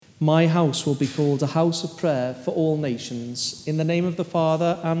My house will be called a house of prayer for all nations. In the name of the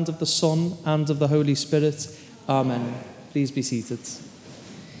Father, and of the Son, and of the Holy Spirit. Amen. Please be seated.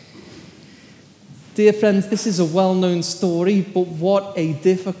 Dear friends, this is a well-known story, but what a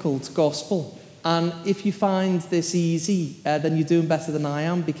difficult gospel. And if you find this easy, then you're doing better than I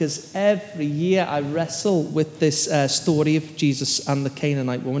am, because every year I wrestle with this story of Jesus and the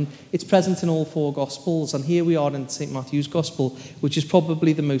Canaanite woman. It's present in all four Gospels, and here we are in St. Matthew's Gospel, which is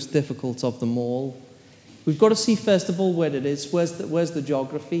probably the most difficult of them all. We've got to see, first of all, where it is. Where's the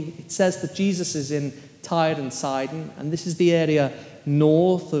geography? It says that Jesus is in Tyre and Sidon, and this is the area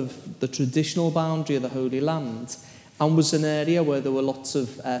north of the traditional boundary of the Holy Land, and was an area where there were lots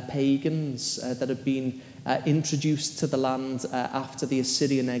of pagans that had been introduced to the land after the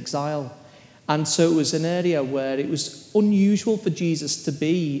Assyrian exile. And so it was an area where it was unusual for Jesus to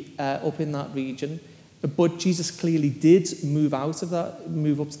be up in that region, but Jesus clearly did move up to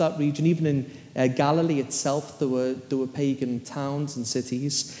that region. Even in Galilee itself, there were pagan towns and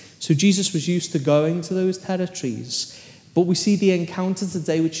cities. So Jesus was used to going to those territories. But we see the encounter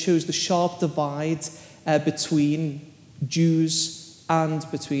today, which shows the sharp divide between Jews and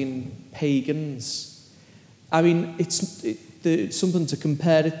between pagans. I mean, something to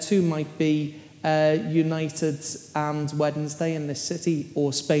compare it to might be United and Wednesday in this city,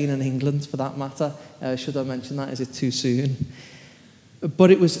 or Spain and England for that matter. Should I mention that? Is it too soon? But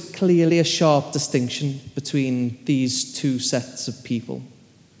it was clearly a sharp distinction between these two sets of people.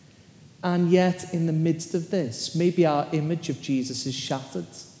 And yet, in the midst of this, maybe our image of Jesus is shattered.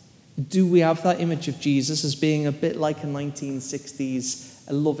 Do we have that image of Jesus as being a bit like a 1960s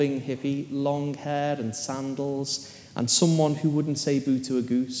loving hippie, long hair and sandals, and someone who wouldn't say boo to a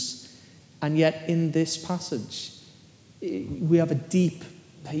goose? And yet in this passage, we have a deep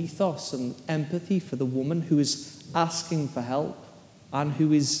pathos and empathy for the woman who is asking for help and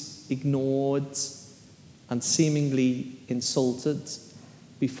who is ignored and seemingly insulted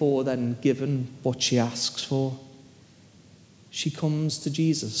before then given what she asks for. She comes to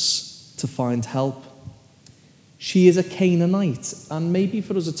Jesus to find help. She is a Canaanite, and maybe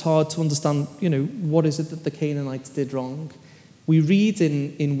for us it's hard to understand, what is it that the Canaanites did wrong? We read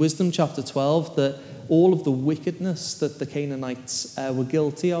in Wisdom chapter 12 that all of the wickedness that the Canaanites were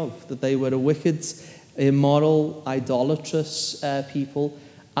guilty of, that they were a wicked, immoral, idolatrous people,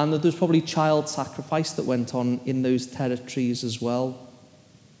 and that there's probably child sacrifice that went on in those territories as well.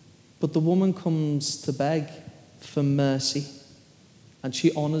 But the woman comes to beg for mercy, and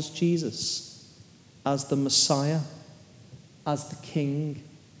she honors Jesus as the Messiah, as the King,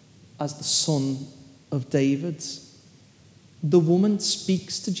 as the Son of David. The woman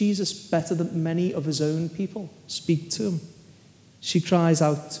speaks to Jesus better than many of his own people speak to him. She cries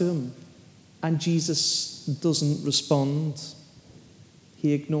out to him, and Jesus doesn't respond.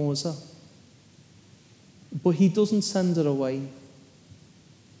 He ignores her. But he doesn't send her away.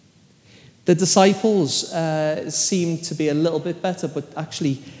 The disciples seem to be a little bit better, but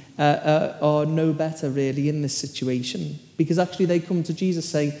actually are no better really in this situation. Because actually they come to Jesus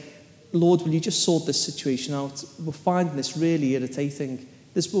saying, Lord, will you just sort this situation out? We're finding this really irritating.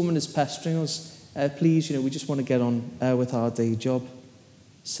 This woman is pestering us. Please, we just want to get on with our day job.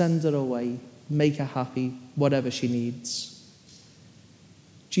 Send her away. Make her happy, whatever she needs.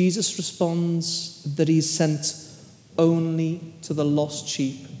 Jesus responds that he's sent only to the lost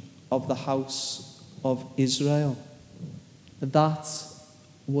sheep of the house of Israel. That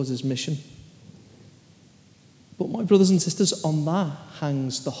was his mission. But my brothers and sisters, on that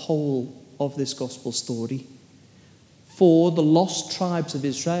hangs the whole of this gospel story. For the lost tribes of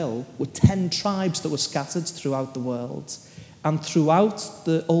Israel were 10 tribes that were scattered throughout the world. And throughout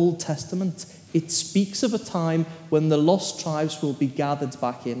the Old Testament, it speaks of a time when the lost tribes will be gathered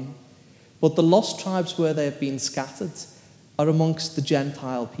back in. But the lost tribes where they have been scattered are amongst the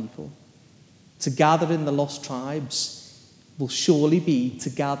Gentile people. To gather in the lost tribes will surely be to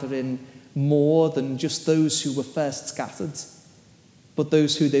gather in more than just those who were first scattered, but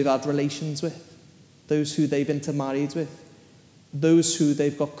those who they've had relations with, those who they've intermarried with, those who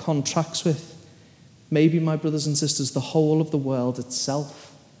they've got contracts with. Maybe, my brothers and sisters, the whole of the world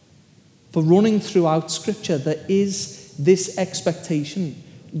itself. For running throughout Scripture, there is this expectation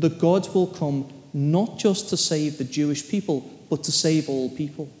that God will come not just to save the Jewish people, but to save all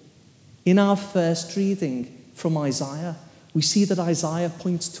people. In our first reading from Isaiah, we see that Isaiah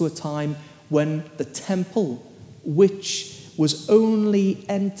points to a time when the temple, which was only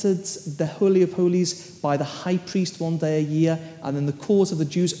entered the Holy of Holies by the high priest one day a year, and in the court of the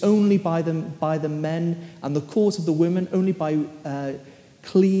Jews only by the men, and the court of the women only by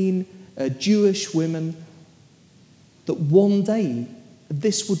clean Jewish women, that one day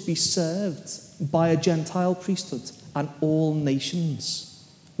this would be served by a Gentile priesthood, and all nations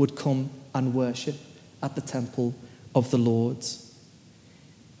would come and worship at the temple of the Lord.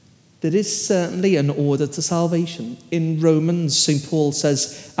 There is certainly an order to salvation. In Romans, St. Paul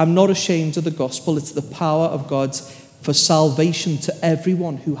says, I'm not ashamed of the gospel. It's the power of God for salvation to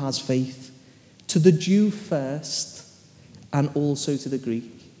everyone who has faith, to the Jew first, and also to the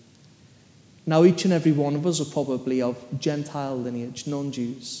Greek. Now, each and every one of us are probably of Gentile lineage,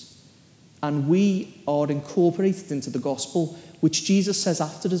 non-Jews. And we are incorporated into the gospel, which Jesus says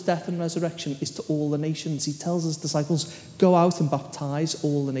after his death and resurrection is to all the nations. He tells his disciples, go out and baptize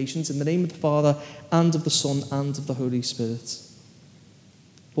all the nations in the name of the Father and of the Son and of the Holy Spirit.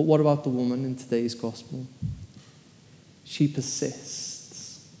 But what about the woman in today's gospel? She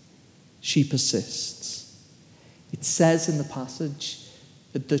persists. She persists. It says in the passage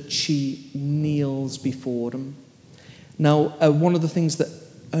that she kneels before him. Now, one of the things that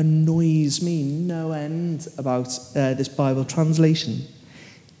annoys me no end about this Bible translation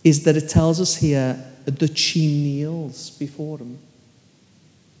is that it tells us here that she kneels before him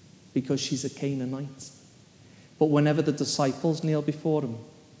because she's a Canaanite. But whenever the disciples kneel before him,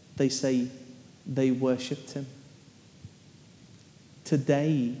 they say they worshipped him.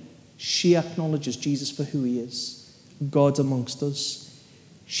 Today, she acknowledges Jesus for who he is, God amongst us.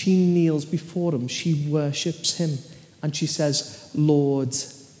 She kneels before him, she worships him, and she says, Lord,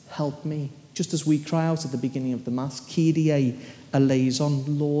 help me. Just as we cry out at the beginning of the Mass, Kyrie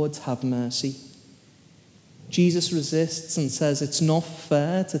eleison, Lord, have mercy. Jesus resists and says it's not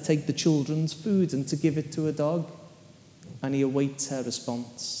fair to take the children's food and to give it to a dog. And he awaits her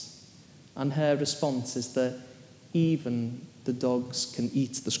response. And her response is that even the dogs can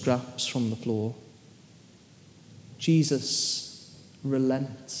eat the scraps from the floor. Jesus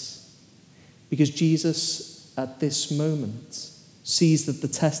relents, because Jesus at this moment sees that the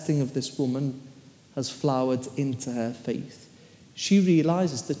testing of this woman has flowered into her faith. She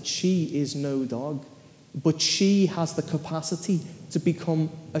realizes that she is no dog, but she has the capacity to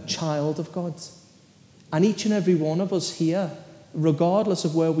become a child of God. And each and every one of us here, regardless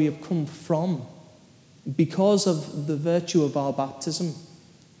of where we have come from, because of the virtue of our baptism,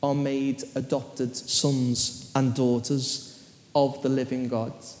 are made adopted sons and daughters of the living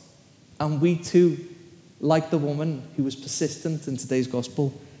God. And we too, like the woman who was persistent in today's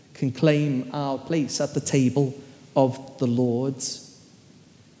gospel, can claim our place at the table of the Lord.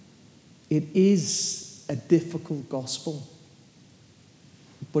 It is a difficult gospel,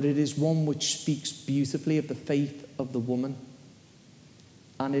 but it is one which speaks beautifully of the faith of the woman.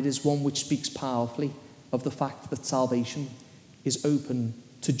 And it is one which speaks powerfully of the fact that salvation is open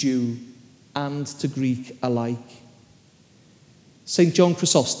to Jew and to Greek alike. St. John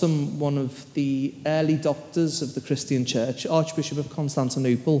Chrysostom, one of the early doctors of the Christian Church, Archbishop of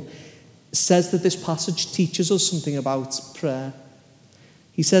Constantinople, says that this passage teaches us something about prayer.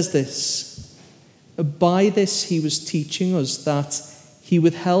 He says this: by this he was teaching us that he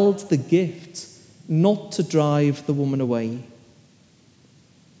withheld the gift not to drive the woman away,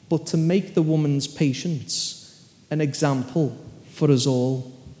 but to make the woman's patience an example for us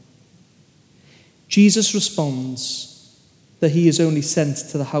all. Jesus responds that he is only sent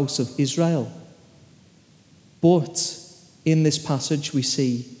to the house of Israel. But in this passage we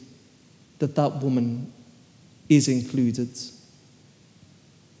see that that woman is included.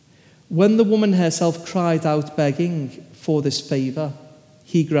 When the woman herself cried out begging for this favour,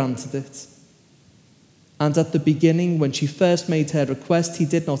 he granted it. And at the beginning, when she first made her request, he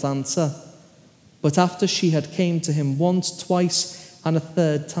did not answer. But after she had came to him once, twice, and a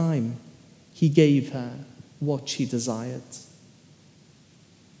third time, he gave her what she desired.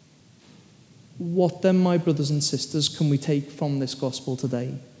 What then, my brothers and sisters, can we take from this gospel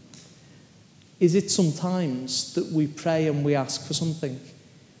today? Is it sometimes that we pray and we ask for something,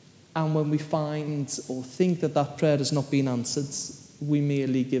 and when we find or think that that prayer has not been answered, we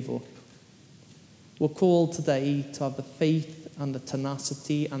merely give up? We're called today to have the faith and the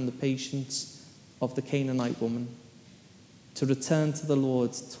tenacity and the patience of the Canaanite woman, to return to the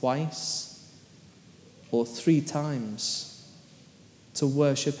Lord twice or 3 times, to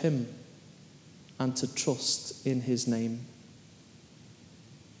worship him and to trust in his name.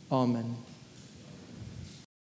 Amen.